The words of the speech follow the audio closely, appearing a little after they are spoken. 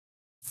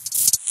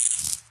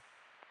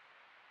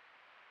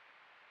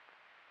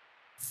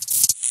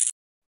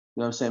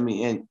know what I'm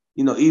saying? And,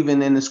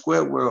 even in the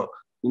square world,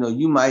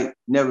 you might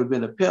never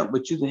been a pimp,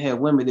 but you can have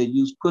women that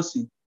use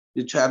pussy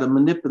to try to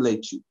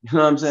manipulate you. You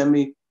know what I'm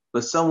saying?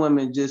 But some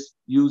women just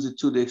use it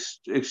to the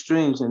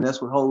extremes, and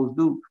that's what hoes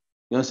do. You know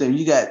what I'm saying?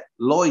 You got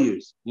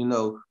lawyers,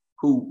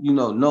 who,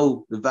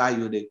 know the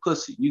value of their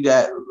pussy. You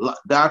got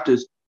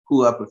doctors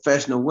who are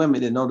professional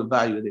women that know the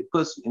value of their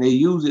pussy, and they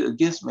use it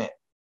against men.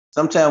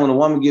 Sometimes when a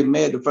woman get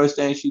mad, the first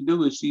thing she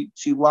do is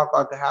she walk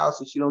out the house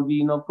and she don't give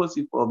you no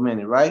pussy for a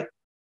minute, right?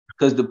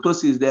 Because the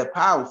pussy is that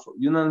powerful.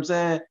 You know what I'm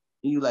saying?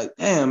 And you like,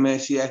 damn, man,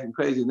 she acting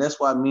crazy. And that's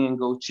why men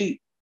go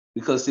cheat.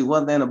 Because see,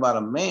 one thing about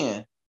a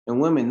man,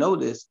 and women know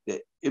this,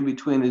 that in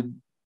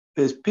between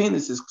his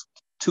penis is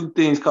two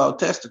things called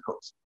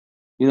testicles.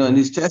 And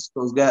these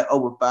testicles got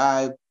over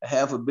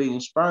 5.5 billion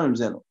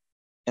sperms in them.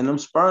 And them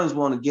sperms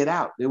want to get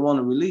out. They want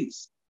to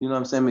release. You know what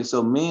I'm saying?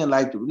 So men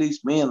like to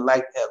release. Men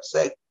like to have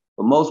sex.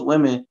 But most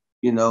women,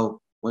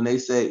 when they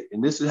say,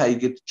 and this is how you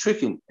get the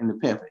tricking in the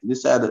pimping. This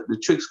is how the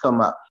tricks come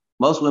out.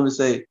 Most women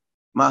say,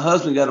 my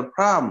husband got a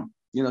problem.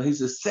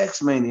 He's a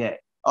sex maniac.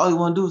 All he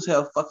want to do is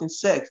have fucking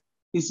sex.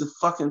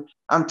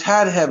 I'm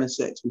tired of having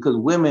sex, because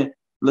women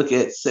look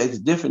at sex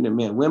different than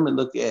men. Women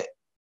look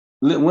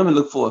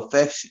for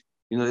affection.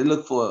 They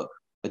look for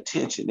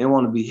attention. They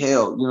want to be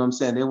held. You know what I'm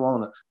saying? They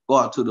want to go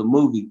out to the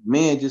movie.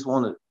 Men just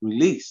want to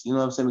release. You know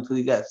what I'm saying? Because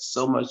he got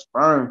so much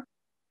sperm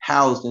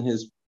housed in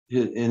his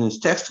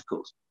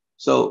testicles.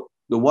 So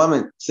the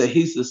woman say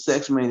he's a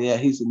sex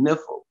maniac. He's a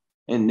nympho.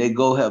 And they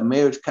go have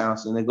marriage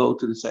counseling. They go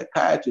to the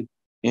psychiatrist,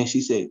 and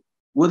she said,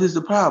 "What is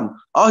the problem?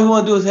 All he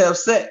want to do is have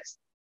sex."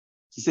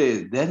 She said,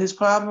 "Is that his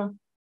problem?"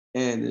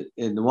 And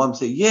the woman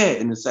said, "Yeah."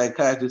 And the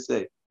psychiatrist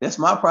said, "That's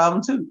my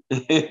problem too."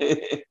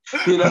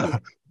 You know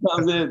what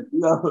I'm saying?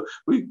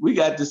 We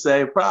got the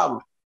same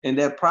problem. And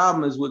that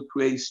problem is what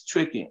creates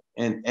tricking.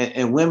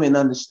 And women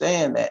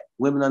understand that.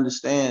 Women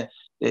understand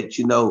that,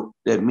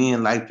 that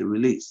men like to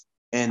release.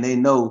 And they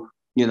know,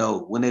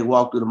 when they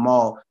walk through the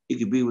mall, he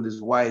could be with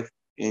his wife,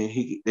 and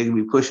they can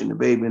be pushing the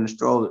baby in the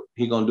stroller.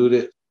 He gonna do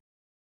this.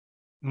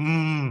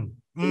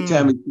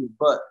 Tell me to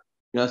butt.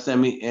 You know what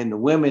I'm saying? And the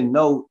women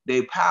know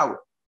their power.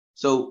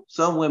 So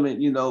some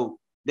women,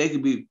 they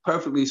could be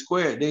perfectly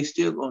square. They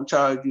still gonna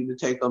charge you to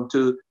take them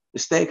to the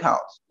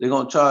steakhouse. They're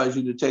gonna charge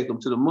you to take them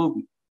to the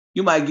movie.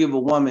 You might give a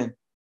woman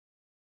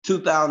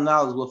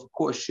 $2,000 worth of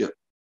courtship,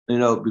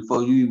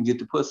 before you even get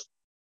the pussy.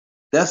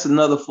 That's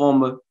another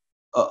form of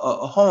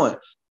a hoeing.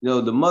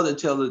 The mother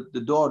tell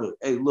the daughter,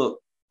 "Hey,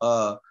 look,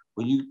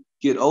 when you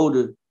get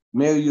older,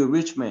 marry you a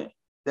rich man."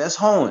 That's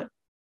hoeing.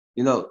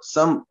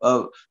 Some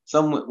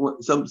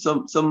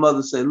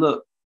mothers say,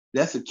 "Look,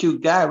 that's a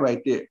cute guy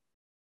right there.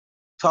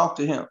 Talk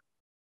to him."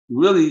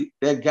 Really,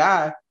 that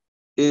guy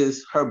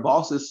is her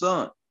boss's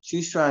son.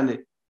 She's trying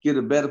to get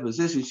a better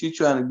position. She's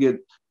trying to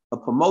get a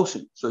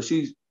promotion. So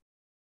she's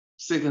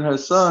sicking her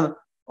son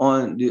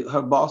on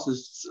her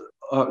boss's.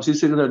 She's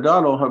sicking her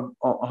daughter on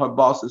her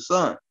boss's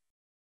son,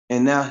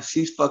 and now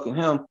she's fucking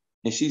him,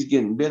 and she's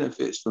getting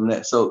benefits from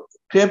that. So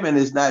pimping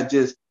is not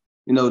just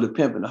the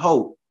pimp and the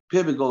hoe.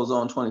 Pimping goes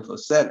on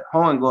 24/7.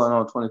 Hoeing going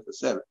on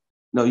 24/7.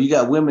 You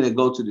got women that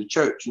go to the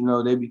church.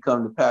 They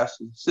become the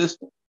pastor's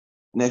assistant.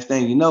 Next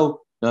thing you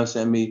know what I'm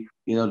saying?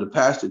 The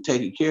pastor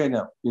taking care of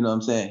them. You know what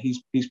I'm saying?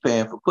 He's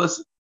paying for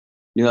pussy.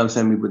 You know what I'm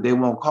saying? But they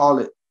won't call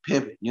it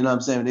pimping. You know what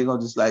I'm saying? They're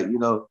gonna just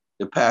the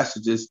pastor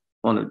just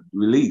want to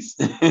release.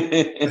 Let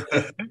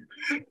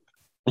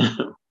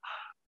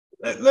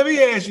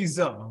me ask you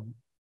something,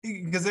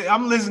 because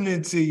I'm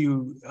listening to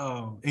you,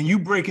 and you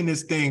breaking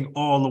this thing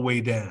all the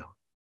way down.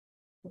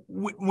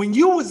 When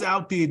you was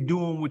out there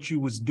doing what you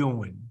was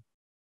doing,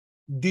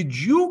 did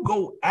you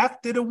go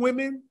after the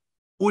women,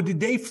 or did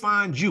they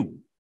find you?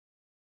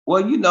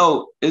 Well,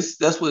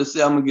 that's what it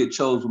said. I'm gonna get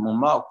chose with my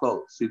mouth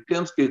closed. See,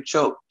 pimps get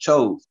chose.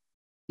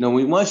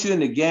 Once you're in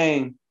the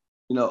game,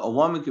 a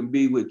woman can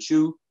be with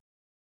you,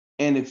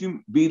 and if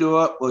you beat her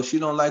up or she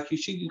don't like you,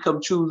 she can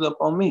come choose up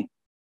on me.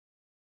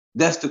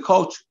 That's the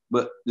culture.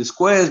 But the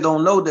squares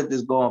don't know that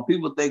this going on.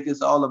 People think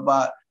it's all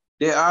about.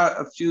 There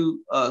are a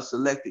few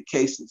selected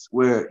cases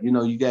where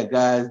you got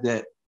guys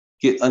that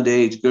get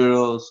underage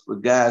girls, where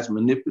guys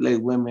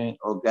manipulate women,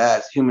 or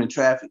guys human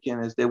trafficking,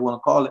 as they want to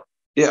call it.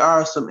 There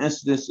are some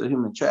incidents of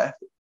human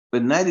trafficking,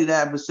 but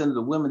 99% of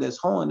the women that's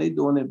hoeing, they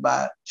doing it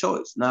by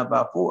choice, not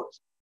by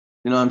force.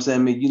 You know what I'm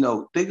saying?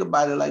 Think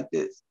about it like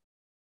this.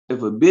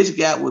 If a bitch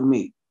got with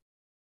me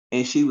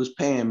and she was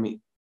paying me,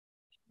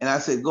 and I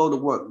said, go to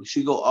work,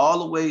 she go all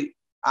the way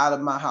out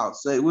of my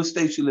house. Say, what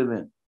state you live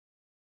in?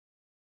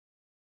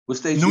 What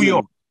state New you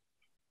York. live in?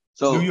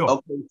 So, New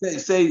York. Okay,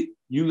 say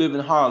you live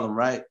in Harlem,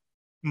 right?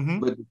 Mm-hmm.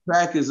 But the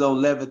track is on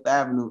 11th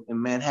Avenue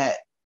in Manhattan.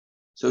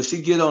 So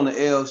she get on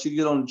the L, she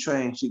get on the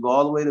train, she go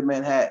all the way to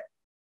Manhattan.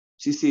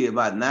 She see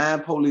about 9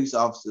 police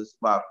officers,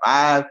 about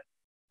 5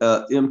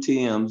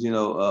 MTMs,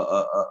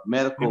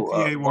 medical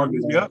MTA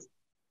workers, yep.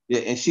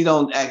 Yeah, and she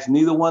don't ask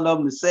neither one of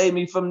them to save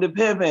me from the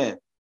pimping.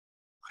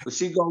 But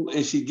she go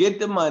and she get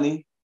the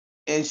money,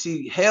 and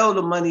she held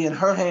the money in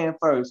her hand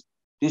first,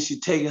 then she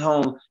take it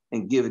home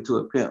and give it to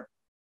a pimp.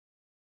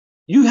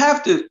 You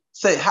have to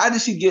say, how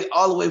did she get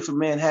all the way from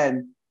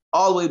Manhattan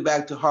all the way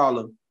back to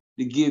Harlem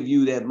to give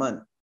you that money?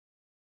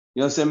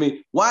 You know what I'm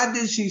saying? Why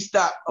did she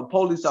stop a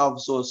police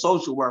officer or a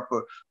social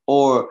worker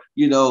or,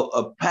 you know,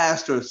 a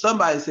pastor,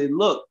 somebody say,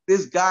 look,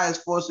 this guy is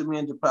forcing me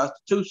into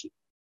prostitution?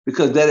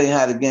 Because that ain't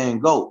how the game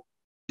go.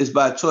 It's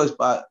by choice,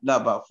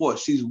 not by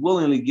force. She's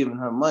willingly giving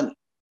her money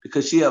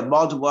because she had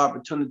multiple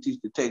opportunities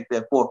to take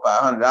that $400 or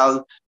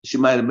 $500 she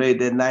might have made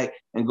that night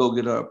and go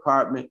get her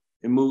apartment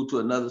and move to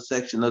another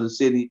section of the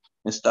city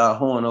and start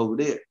hoeing over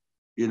there.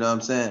 You know what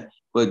I'm saying?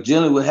 But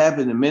generally what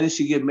happened, the minute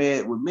she get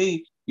mad with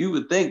me, you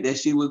would think that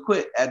she would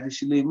quit after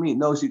she leave me.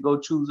 No, she go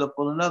choose up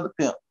on another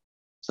pimp.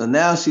 So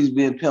now she's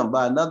being pimped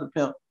by another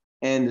pimp,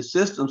 and the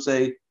system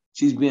say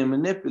she's being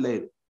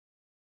manipulated.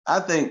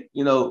 I think,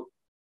 you know,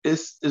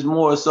 it's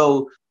more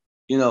so,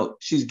 you know,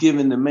 she's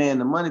giving the man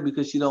the money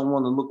because she don't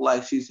want to look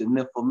like she's a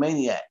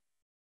nymphomaniac.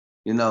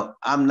 You know,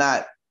 I'm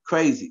not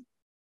crazy,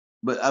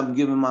 but I'm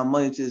giving my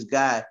money to this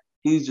guy.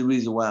 He's the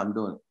reason why I'm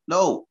doing it.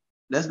 No,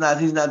 he's not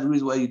the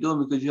reason why you're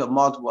doing it, because you have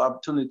multiple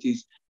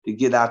opportunities to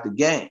get out the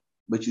game,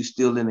 but you're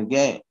still in the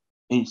game.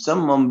 And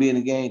some of them be in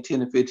the game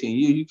 10 to 15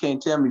 years. You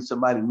can't tell me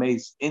somebody made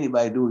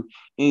anybody do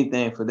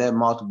anything for that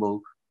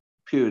multiple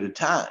period of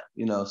time,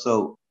 you know.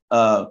 So,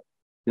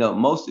 you know,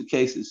 most of the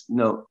cases, you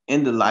know,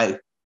 in the life,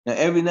 now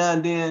every now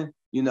and then,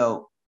 you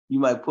know, you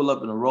might pull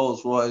up in a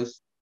Rolls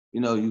Royce,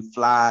 you know, you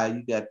fly,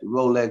 you got the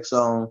Rolex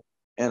on,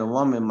 and a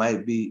woman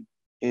might be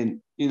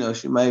in, you know,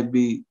 she might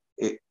be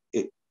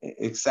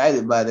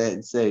excited by that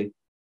and say,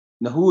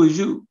 now, who is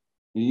you?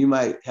 And you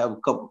might have a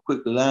couple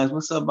quick lines.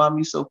 What's up, mom?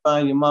 You so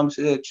fine. Your mom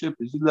should have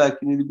trippers. You like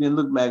you need to be in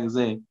Look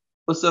magazine.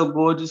 What's up,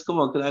 gorgeous? Come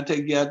on, can I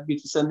take you out to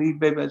get you something to eat,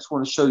 baby? I just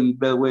want to show you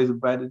better ways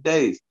and brighter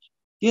days.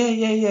 Yeah.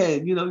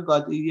 You know, you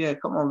got to, yeah,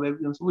 come on, baby.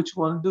 So what you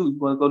want to do? You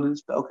want to go to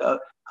this? Okay,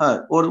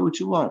 huh? Order what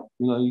you want.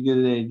 You know, you get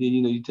it there, and then,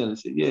 you know, you tell her,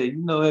 say, yeah,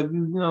 you know, have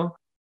you, you know,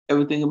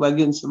 everything about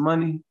getting some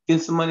money?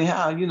 Getting some money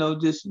how? You know,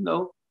 just, you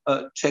know,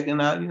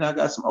 checking out. You know, I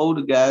got some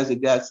older guys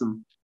that got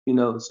some, you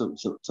know, some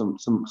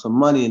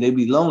money, and they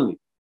be lonely.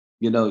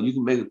 You know, you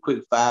can make a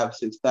quick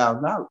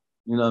 $5,000-$6,000.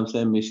 You know what I'm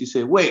saying? And she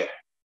said, where?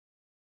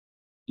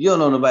 You don't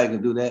know nobody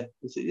can do that.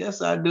 I said,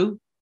 yes, I do.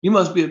 You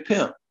must be a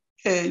pimp.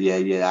 Yeah.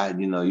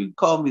 You know, you can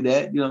call me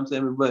that. You know what I'm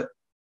saying? But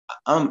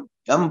I'm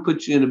gonna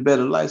put you in a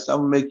better life. So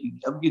I'm gonna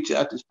get you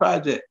out this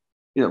project.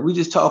 You know, we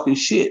just talking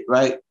shit,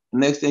 right? The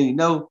next thing you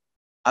know,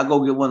 I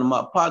go get one of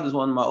my partners,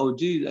 one of my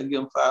OGs. I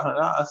give him $500.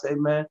 I say,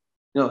 man,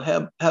 you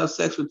know, have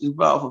sex with this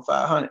broad for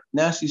 $500.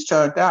 Now she's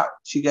turned out.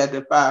 She got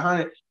that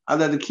 $500. I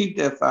let her keep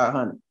that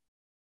 $500.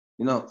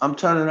 You know, I'm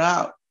turning her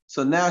out.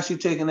 So now she's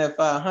taking that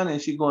 $500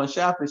 and she going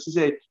shopping. She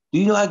said, do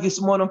you know I get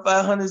some more than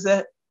 $500s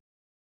at?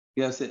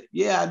 You know, I said,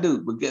 yeah, I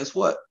do. But guess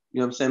what? You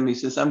know what I'm saying?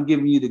 Since I'm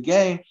giving you the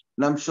game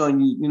and I'm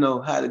showing you, you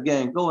know, how the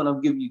game go, and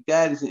I'm giving you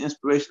guidance and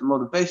inspiration and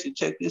motivation,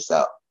 check this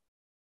out.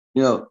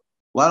 You know,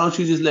 why don't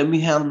you just let me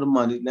handle the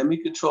money? Let me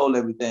control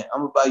everything.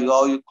 I'm going to buy you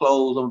all your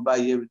clothes. I'm going to buy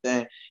you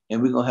everything.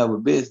 And we're going to have a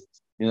business.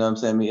 You know what I'm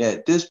saying?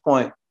 At this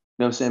point, you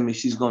know what I'm saying?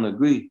 She's going to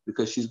agree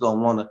because she's going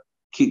to want to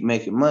keep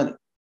making money.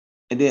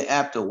 And then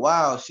after a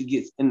while, she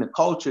gets in the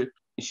culture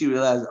and she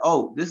realizes,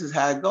 oh, this is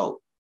how it goes.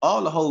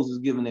 All the hoes is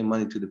giving their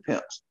money to the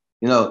pimps.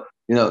 You know,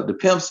 the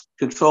pimps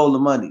control the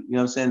money. You know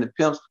what I'm saying? The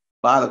pimps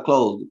buy the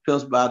clothes. The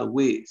pimps buy the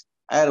wigs.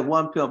 I had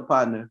one pimp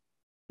partner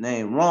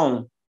named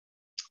Ron.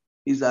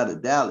 He's out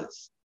of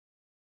Dallas.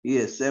 He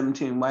had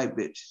 17 white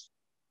bitches.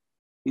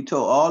 He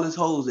told all his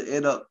hoes to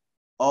add up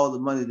all the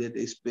money that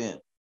they spend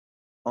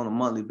on a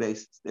monthly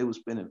basis. They were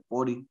spending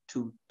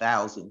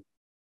 $42,000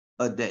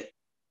 a day.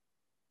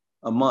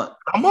 A month.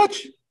 How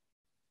much?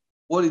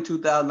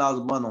 $42,000 a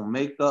month on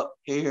makeup,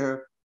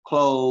 hair,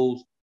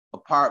 clothes,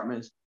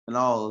 apartments, and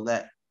all of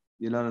that.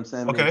 You know what I'm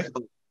saying? Okay.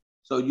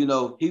 So you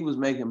know, he was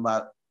making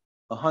about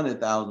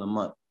 $100,000 a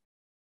month.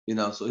 You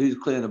know, so he's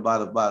clearing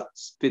about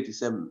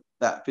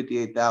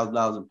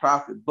 $58,000 in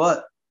profit.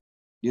 But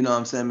you know what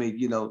I'm saying?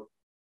 You know,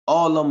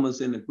 all of them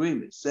was in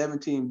agreement.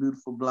 17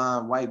 beautiful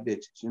blonde white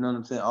bitches. You know what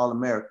I'm saying? All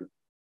American.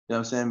 You know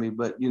what I'm saying?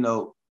 But you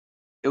know,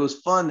 it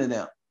was fun to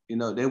them. You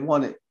know, they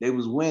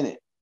was winning.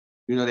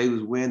 You know, they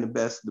was winning the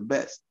best of the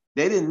best.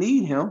 They didn't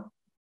need him.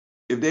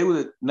 If they would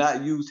have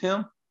not used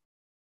him,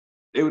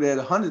 they would have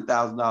had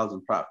 $100,000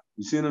 in profit.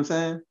 You see what I'm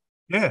saying?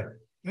 Yeah.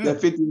 That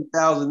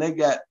 15,000 they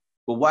got.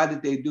 But why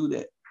did they do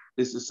that?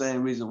 It's the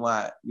same reason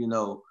why, you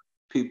know,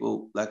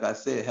 people, like I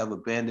said, have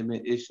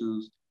abandonment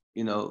issues,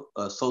 you know,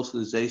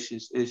 socialization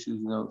issues,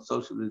 you know,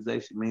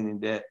 socialization meaning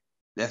that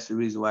that's the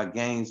reason why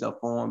gangs are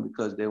formed,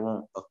 because they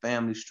want a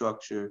family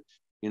structure.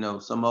 You know,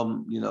 some of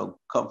them, you know,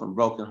 come from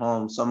broken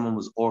homes. Some of them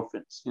was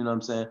orphans. You know what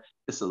I'm saying?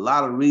 It's a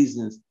lot of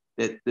reasons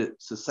that the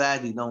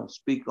society don't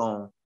speak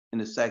on,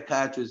 and the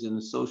psychiatrists and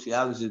the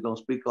sociologists don't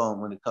speak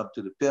on when it comes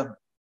to the pimp,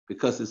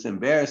 because it's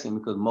embarrassing,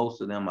 because most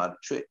of them are the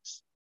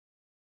tricks.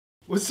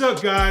 What's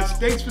up, guys?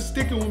 Thanks for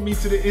sticking with me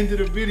to the end of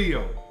the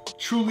video.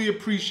 Truly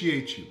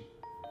appreciate you.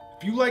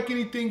 If you like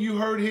anything you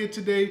heard here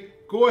today,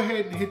 go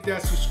ahead and hit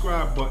that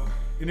subscribe button.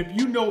 And if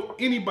you know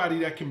anybody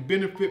that can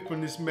benefit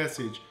from this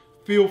message,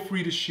 feel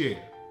free to share.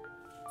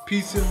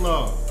 Peace and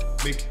love.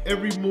 Make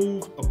every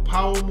move a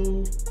power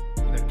move,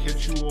 and I'll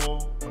catch you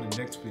all on the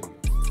next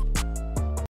video.